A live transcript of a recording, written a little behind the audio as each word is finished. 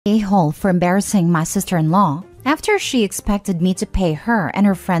a-hole for embarrassing my sister-in-law after she expected me to pay her and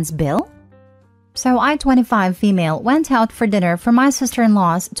her friend's bill? So I, 25 female, went out for dinner for my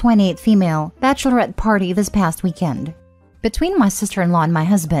sister-in-law's 28 female bachelorette party this past weekend. Between my sister-in-law and my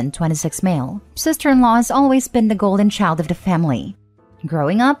husband, 26 male, sister-in-law has always been the golden child of the family.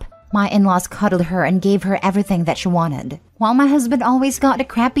 Growing up, my in-laws cuddled her and gave her everything that she wanted, while my husband always got the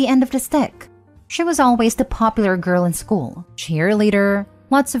crappy end of the stick. She was always the popular girl in school, cheerleader,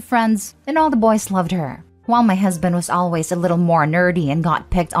 lots of friends, and all the boys loved her, while my husband was always a little more nerdy and got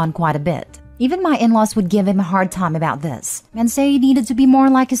picked on quite a bit. Even my in-laws would give him a hard time about this and say he needed to be more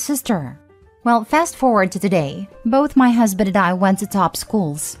like his sister. Well, fast forward to today. Both my husband and I went to top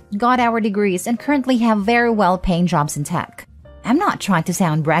schools, got our degrees, and currently have very well-paying jobs in tech. I'm not trying to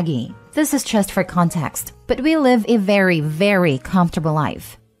sound braggy. This is just for context, but we live a very, very comfortable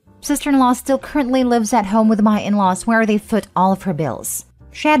life. Sister-in-law still currently lives at home with my in-laws where they foot all of her bills.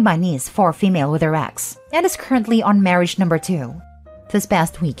 She had my niece, 4 female, with her ex, and is currently on marriage number 2. This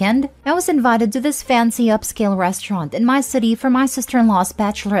past weekend, I was invited to this fancy upscale restaurant in my city for my sister-in-law's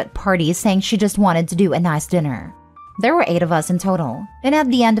bachelorette party, saying she just wanted to do a nice dinner. There were 8 of us in total, and at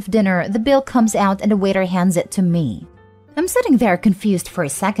the end of dinner, the bill comes out and the waiter hands it to me. I'm sitting there confused for a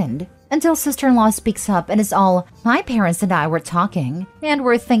second, until sister-in-law speaks up and is all, "My parents and I were talking, and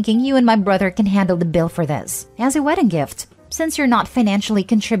we're thinking you and my brother can handle the bill for this, as a wedding gift, since you're not financially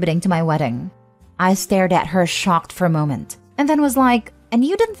contributing to my wedding." I stared at her shocked for a moment, and then was like, "And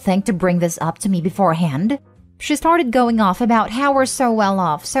you didn't think to bring this up to me beforehand?" She started going off about how we're so well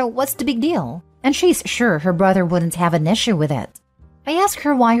off, so what's the big deal? And she's sure her brother wouldn't have an issue with it. I asked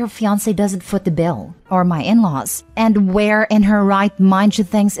her why her fiancé doesn't foot the bill, or my in-laws, and where in her right mind she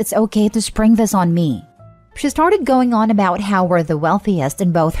thinks it's okay to spring this on me. She started going on about how we're the wealthiest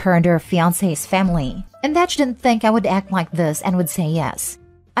in both her and her fiancé's family, and that she didn't think I would act like this and would say yes.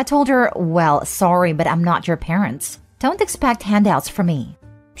 I told her, "Well, sorry, but I'm not your parents. Don't expect handouts from me."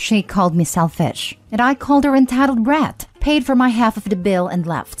 She called me selfish, and I called her entitled brat, paid for my half of the bill, and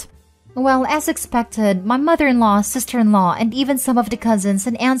left. Well, as expected, my mother-in-law, sister-in-law, and even some of the cousins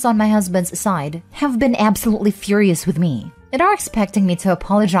and aunts on my husband's side have been absolutely furious with me and are expecting me to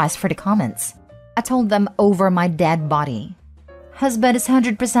apologize for the comments. I told them over my dead body. Husband is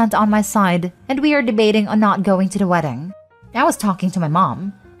 100% on my side, and we are debating on not going to the wedding. I was talking to my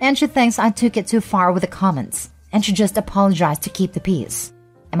mom, and she thinks I took it too far with the comments, and she just apologized to keep the peace.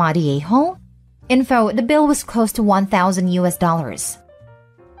 Am I the a-hole? Info, the bill was close to $1,000.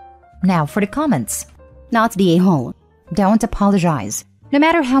 Now for the comments. Not the a-hole. Don't apologize. No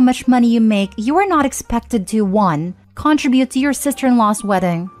matter how much money you make, you are not expected to 1. Contribute to your sister-in-law's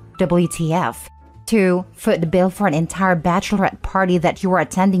wedding, WTF. 2. Foot the bill for an entire bachelorette party that you are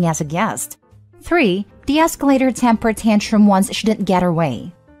attending as a guest. 3. De-escalate her temper tantrum once she didn't get her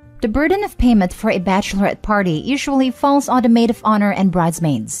way. The burden of payment for a bachelorette party usually falls on the maid of honor and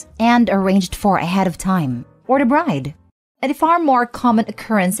bridesmaids, and arranged for ahead of time, or the bride. And a far more common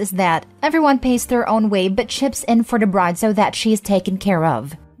occurrence is that everyone pays their own way but chips in for the bride so that she is taken care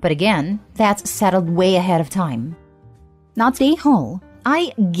of. But again, that's settled way ahead of time. Not the a-hole.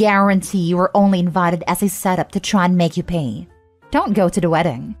 I guarantee you were only invited as a setup to try and make you pay. Don't go to the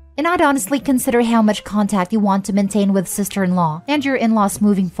wedding. And I'd honestly consider how much contact you want to maintain with sister-in-law and your in-laws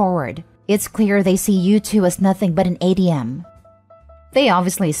moving forward. It's clear they see you two as nothing but an ATM. They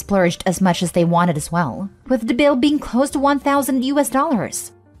obviously splurged as much as they wanted as well, with the bill being close to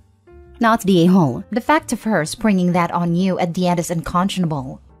 $1,000. Not the a-hole. The fact of her springing that on you at the end is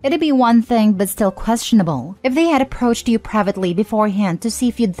unconscionable. It'd be one thing but still questionable if they had approached you privately beforehand to see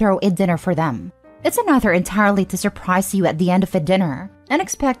if you'd throw a dinner for them. It's another entirely to surprise you at the end of a dinner and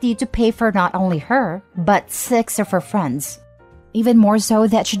expect you to pay for not only her, but 6 of her friends. Even more so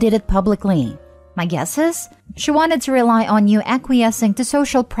that she did it publicly. My guess is, she wanted to rely on you acquiescing to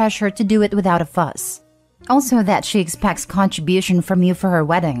social pressure to do it without a fuss. Also that she expects contribution from you for her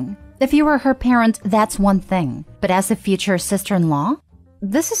wedding. If you were her parent, that's one thing. But as a future sister-in-law?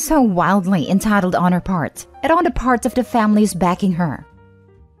 This is so wildly entitled on her part, and on the part of the families backing her.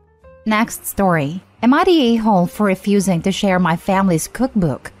 Next story. Am I the a-hole for refusing to share my family's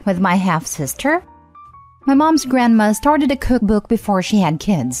cookbook with my half-sister? My mom's grandma started a cookbook before she had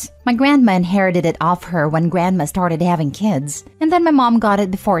kids. My grandma inherited it off her when grandma started having kids, and then my mom got it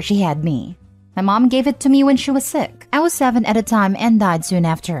before she had me. My mom gave it to me when she was sick. I was 7 at the time and died soon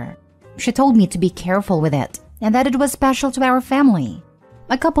after. She told me to be careful with it, and that it was special to our family.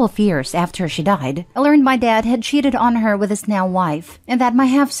 A couple of years after she died, I learned my dad had cheated on her with his now wife, and that my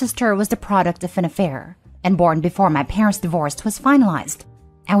half-sister was the product of an affair, and born before my parents' divorce was finalized.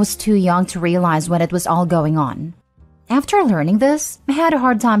 I was too young to realize when it was all going on. After learning this, I had a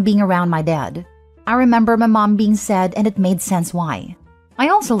hard time being around my dad. I remember my mom being sad and it made sense why. I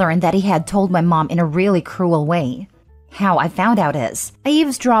also learned that he had told my mom in a really cruel way. How I found out is, I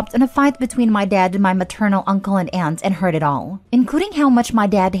eavesdropped on a fight between my dad and my maternal uncle and aunt and heard it all, including how much my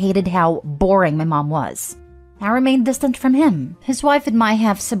dad hated how boring my mom was. I remained distant from him, his wife and my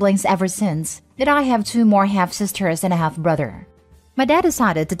half-siblings ever since, and I have 2 more half-sisters and a half-brother. My dad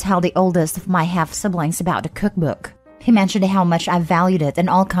decided to tell the oldest of my half-siblings about the cookbook. He mentioned how much I valued it and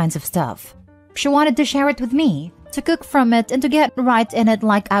all kinds of stuff. She wanted to share it with me, to cook from it and to get right in it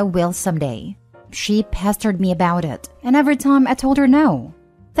like I will someday. She pestered me about it, and every time I told her no.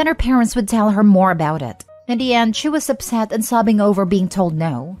 Then her parents would tell her more about it. In the end, she was upset and sobbing over being told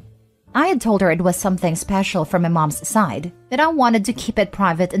no. I had told her it was something special from my mom's side, that I wanted to keep it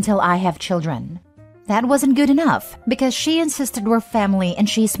private until I have children. That wasn't good enough, because she insisted we're family and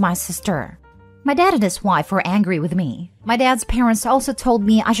she's my sister. My dad and his wife were angry with me. My dad's parents also told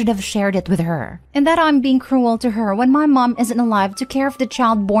me I should have shared it with her, and that I'm being cruel to her when my mom isn't alive to care if the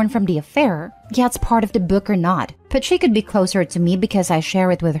child born from the affair gets part of the book or not, but she could be closer to me because I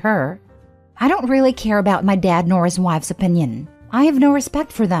share it with her. I don't really care about my dad nor his wife's opinion. I have no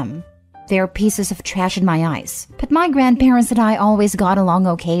respect for them. They're pieces of trash in my eyes, but my grandparents and I always got along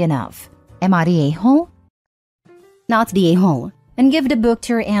okay enough. Am I the a-hole? Not the a-hole. And give the book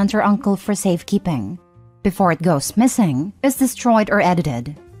to your aunt or uncle for safekeeping. Before it goes missing, is destroyed or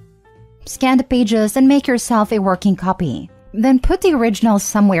edited. Scan the pages and make yourself a working copy. Then put the original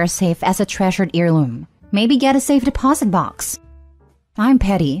somewhere safe as a treasured heirloom. Maybe get a safe deposit box. I'm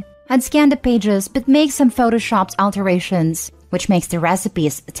petty. I'd scan the pages but make some photoshopped alterations, which makes the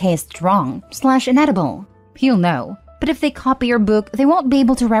recipes taste wrong/inedible. You'll know. But if they copy your book, they won't be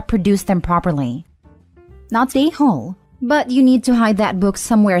able to reproduce them properly. Not the a-hole. But you need to hide that book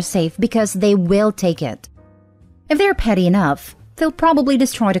somewhere safe because they will take it. If they're petty enough, they'll probably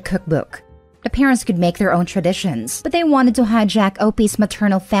destroy the cookbook. The parents could make their own traditions, but they wanted to hijack OP's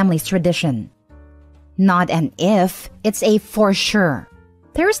maternal family's tradition. Not an if, it's a for sure.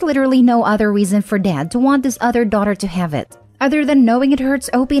 There's literally no other reason for Dad to want this other daughter to have it, other than knowing it hurts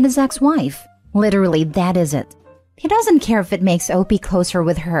Opie and his ex-wife. Literally, that is it. He doesn't care if it makes Opie closer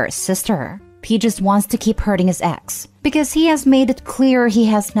with her sister. He just wants to keep hurting his ex, because he has made it clear he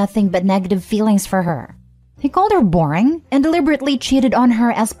has nothing but negative feelings for her. He called her boring and deliberately cheated on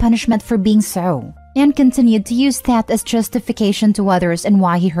her as punishment for being so, and continued to use that as justification to others and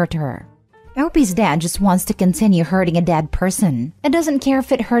why he hurt her. Opie's dad just wants to continue hurting a dead person and doesn't care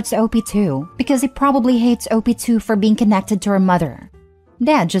if it hurts Opie too, because he probably hates Opie too for being connected to her mother.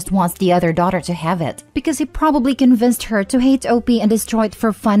 Dad just wants the other daughter to have it, because he probably convinced her to hate Opie and destroy it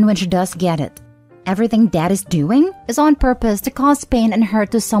for fun when she does get it. Everything Dad is doing is on purpose to cause pain and hurt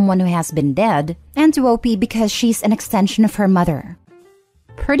to someone who has been dead, and to Opie because she's an extension of her mother.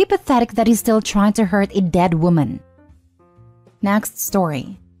 Pretty pathetic that he's still trying to hurt a dead woman. Next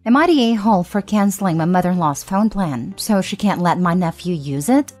story. Am I the a-hole for canceling my mother-in-law's phone plan so she can't let my nephew use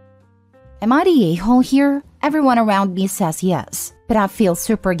it? Am I the a-hole here? Everyone around me says yes, but I feel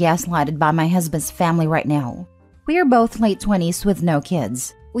super gaslighted by my husband's family right now. We are both late 20s with no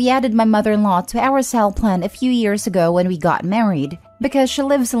kids. We added my mother-in-law to our cell plan a few years ago when we got married because she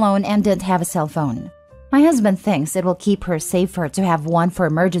lives alone and didn't have a cell phone. My husband thinks it will keep her safer to have one for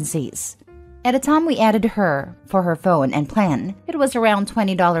emergencies. At the time we added her for her phone and plan, it was around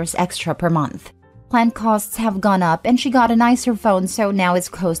 $20 extra per month. Plan costs have gone up and she got a nicer phone, so now it's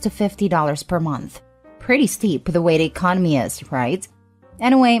close to $50 per month. Pretty steep the way the economy is, right?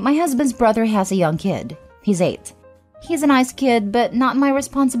 Anyway, my husband's brother has a young kid. He's 8. He's a nice kid, but not my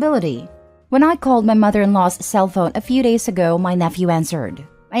responsibility. When I called my mother-in-law's cell phone a few days ago, my nephew answered.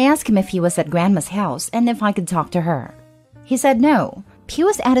 I asked him if he was at Grandma's house and if I could talk to her. He said no. He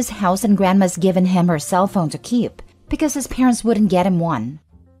was at his house and Grandma's given him her cell phone to keep because his parents wouldn't get him one.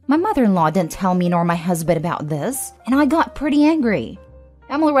 My mother-in-law didn't tell me nor my husband about this, and I got pretty angry.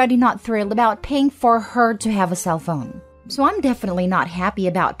 I'm already not thrilled about paying for her to have a cell phone. So I'm definitely not happy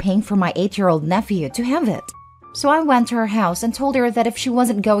about paying for my 8-year-old nephew to have it. So I went to her house and told her that if she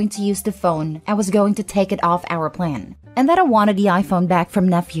wasn't going to use the phone, I was going to take it off our plan. And that I wanted the iPhone back from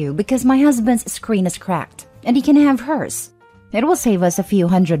nephew because my husband's screen is cracked, and he can have hers. It will save us a few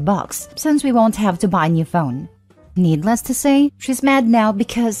 $100 since we won't have to buy a new phone. Needless to say, she's mad now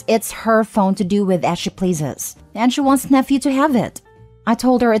because it's her phone to do with as she pleases, and she wants nephew to have it. I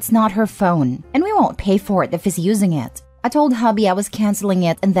told her it's not her phone, and we won't pay for it if he's using it. I told hubby I was canceling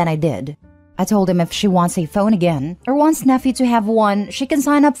it, and then I did. I told him if she wants a phone again, or wants nephew to have one, she can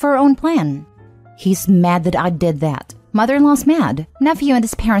sign up for her own plan. He's mad that I did that. Mother-in-law's mad. Nephew and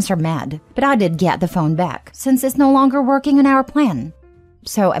his parents are mad. But I did get the phone back, since it's no longer working on our plan.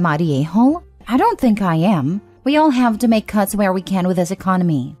 So am I the a-hole? I don't think I am. We all have to make cuts where we can with this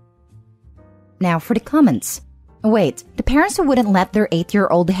economy. Now for the comments. Wait, the parents who wouldn't let their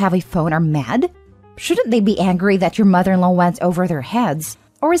 8-year-old have a phone are mad? Shouldn't they be angry that your mother-in-law went over their heads?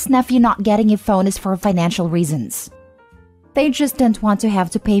 Or is nephew not getting a phone is for financial reasons? They just didn't want to have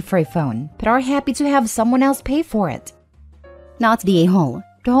to pay for a phone, but are happy to have someone else pay for it. Not the a-hole.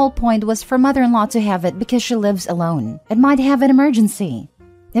 The whole point was for mother-in-law to have it because she lives alone and might have an emergency.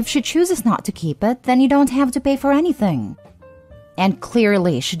 If she chooses not to keep it, then you don't have to pay for anything. And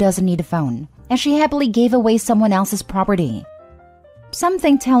clearly she doesn't need a phone, and she happily gave away someone else's property.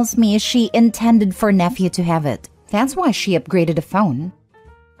 Something tells me she intended for nephew to have it. That's why she upgraded a phone.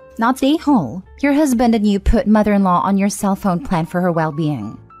 Not the a-hole. Your husband and you put mother-in-law on your cell phone plan for her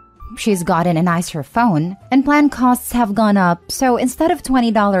well-being. She's gotten a nicer phone, and plan costs have gone up, so instead of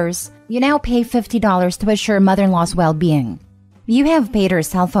 $20, you now pay $50 to assure mother-in-law's well-being. You have paid her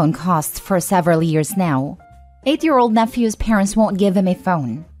cell phone costs for several years now. 8-year-old nephew's parents won't give him a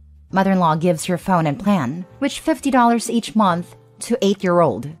phone. Mother-in-law gives her phone and plan, which $50 each month to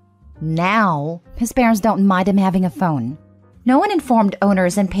 8-year-old. Now, his parents don't mind him having a phone. No one informed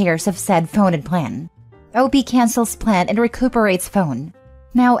owners and payers of said phone and plan. OP cancels plan and recuperates phone.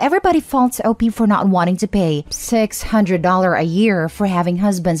 Now, everybody faults OP for not wanting to pay $600 a year for having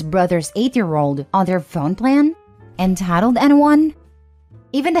husband's brother's 8-year-old on their phone plan? Entitled anyone?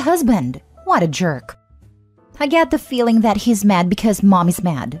 Even the husband. What a jerk. I get the feeling that he's mad because mom is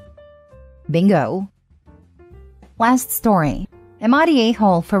mad. Bingo. Last story. Am I the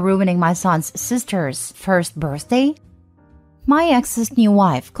a-hole for ruining my son's sister's first birthday? My ex's new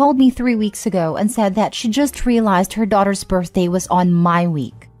wife called me 3 weeks ago and said that she just realized her daughter's birthday was on my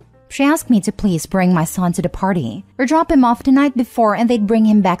week. She asked me to please bring my son to the party or drop him off the night before and they'd bring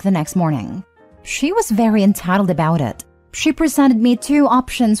him back the next morning. She was very entitled about it. She presented me 2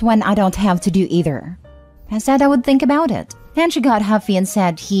 options when I don't have to do either. I said I would think about it. Then she got huffy and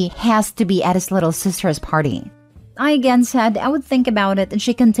said he has to be at his little sister's party. I again said I would think about it and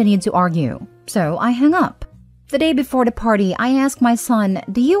she continued to argue. So I hung up. The day before the party, I asked my son,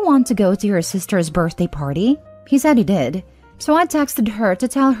 "Do you want to go to your sister's birthday party?" He said he did. So I texted her to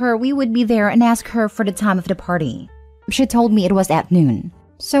tell her we would be there and ask her for the time of the party. She told me it was at noon.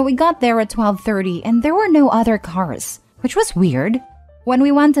 So we got there at 12:30 and there were no other cars, which was weird. When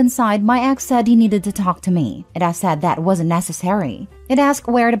we went inside, my ex said he needed to talk to me, and I said that wasn't necessary. It asked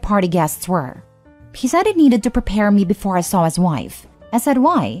where the party guests were. He said he needed to prepare me before I saw his wife. I said,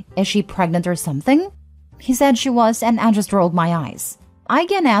 why? Is she pregnant or something? He said she was, and I just rolled my eyes. I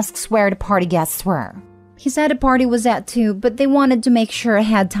again asked where the party guests were. He said the party was at 2, but they wanted to make sure I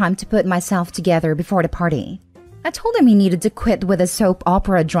had time to put myself together before the party. I told him he needed to quit with the soap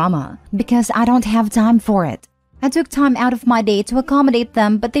opera drama, because I don't have time for it. I took time out of my day to accommodate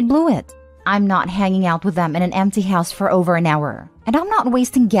them, but they blew it. I'm not hanging out with them in an empty house for over an hour, and I'm not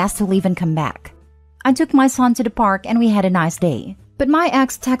wasting gas to leave and come back. I took my son to the park and we had a nice day. But my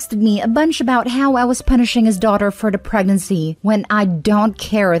ex texted me a bunch about how I was punishing his daughter for the pregnancy when I don't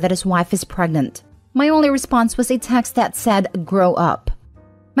care that his wife is pregnant. My only response was a text that said, "Grow up."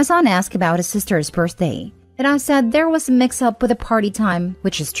 My son asked about his sister's birthday, and I said there was a mix-up with the party time,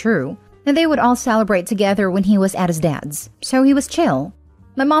 which is true, and they would all celebrate together when he was at his dad's, so he was chill.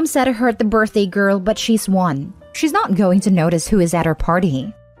 My mom said I hurt the birthday girl, but she's one. She's not going to notice who is at her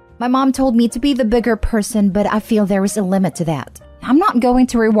party. My mom told me to be the bigger person, but I feel there is a limit to that. I'm not going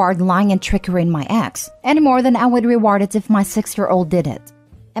to reward lying and trickery in my ex, any more than I would reward it if my 6-year-old did it.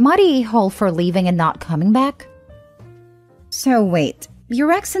 Am I the a-hole for leaving and not coming back? So wait,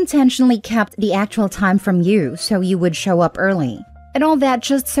 your ex intentionally kept the actual time from you so you would show up early, and all that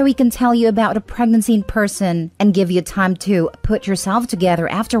just so he can tell you about a pregnancy in person and give you time to put yourself together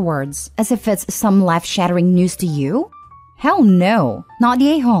afterwards, as if it's some life-shattering news to you? Hell no, not the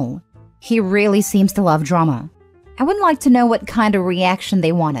a-hole. He really seems to love drama. I would like to know what kind of reaction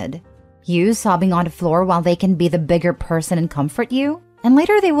they wanted. You sobbing on the floor while they can be the bigger person and comfort you? And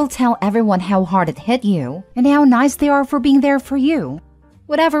later they will tell everyone how hard it hit you and how nice they are for being there for you.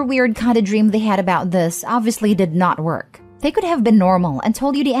 Whatever weird kind of dream they had about this obviously did not work. They could have been normal and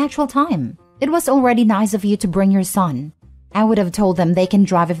told you the actual time. It was already nice of you to bring your son. I would have told them they can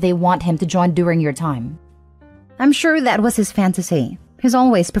drive if they want him to join during your time. I'm sure that was his fantasy. He's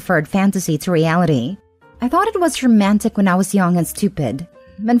always preferred fantasy to reality. I thought it was romantic when I was young and stupid.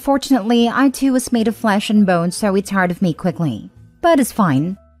 Unfortunately, I too was made of flesh and bone, so he tired of me quickly. But it's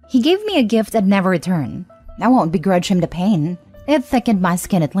fine. He gave me a gift I'd never return. I won't begrudge him the pain. It thickened my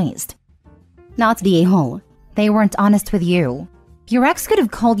skin at least. Not the a-hole. They weren't honest with you. Your ex could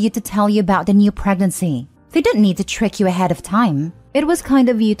have called you to tell you about the new pregnancy. They didn't need to trick you ahead of time. It was kind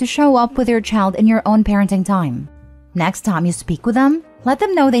of you to show up with your child in your own parenting time. Next time you speak with them, let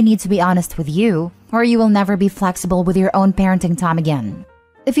them know they need to be honest with you, or you will never be flexible with your own parenting time again.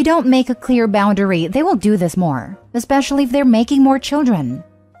 If you don't make a clear boundary, they will do this more, especially if they're making more children.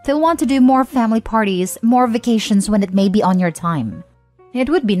 They'll want to do more family parties, more vacations when it may be on your time. It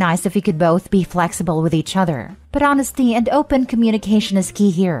would be nice if you could both be flexible with each other, but honesty and open communication is key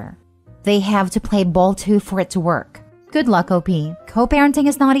here. They have to play ball too for it to work. Good luck, OP. Co-parenting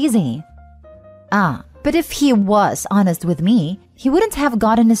is not easy. But if he was honest with me, he wouldn't have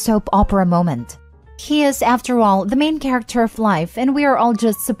gotten a soap opera moment. He is, after all, the main character of life, and we are all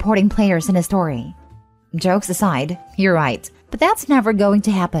just supporting players in a story. Jokes aside, you're right, but that's never going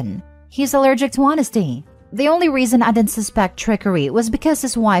to happen. He's allergic to honesty. The only reason I didn't suspect trickery was because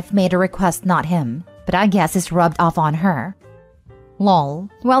his wife made a request, not him. But I guess it's rubbed off on her. Lol.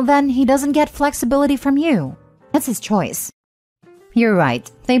 Well then, he doesn't get flexibility from you. That's his choice. You're right,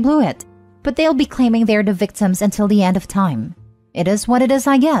 they blew it. But they'll be claiming they're the victims until the end of time. It is what it is,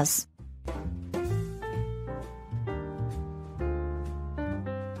 I guess.